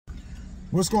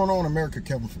What's going on, America?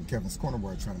 Kevin from Kevin's Corner,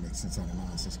 where I try to make sense out of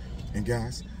nonsense. And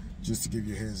guys, just to give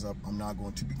you a heads up, I'm not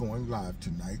going to be going live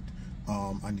tonight.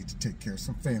 I need to take care of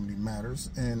some family matters,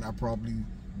 and I probably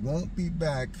won't be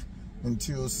back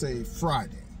until, say,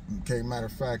 Friday. Okay, matter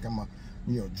of fact, I'm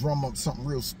gonna drum up something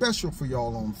real special for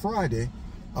y'all on Friday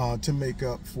to make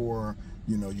up for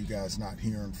you guys not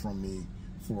hearing from me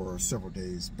for several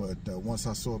days. But once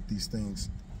I sew up these things,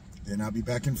 then I'll be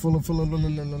back in full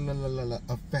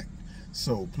effect.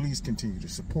 So please continue to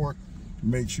support.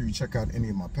 Make sure you check out any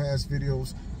of my past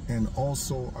videos, and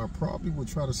also I probably will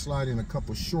try to slide in a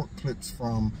couple short clips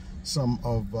from some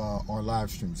of our live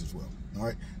streams as well. All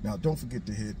right, now don't forget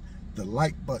to hit the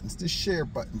like buttons, the share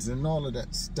buttons, and all of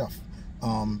that stuff.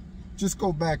 Just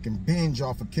go back and binge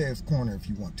off of Kev's Corner if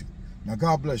you want to. Now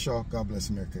God bless y'all. God bless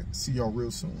America. See y'all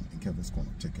real soon in Kevin's Corner.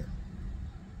 Take care.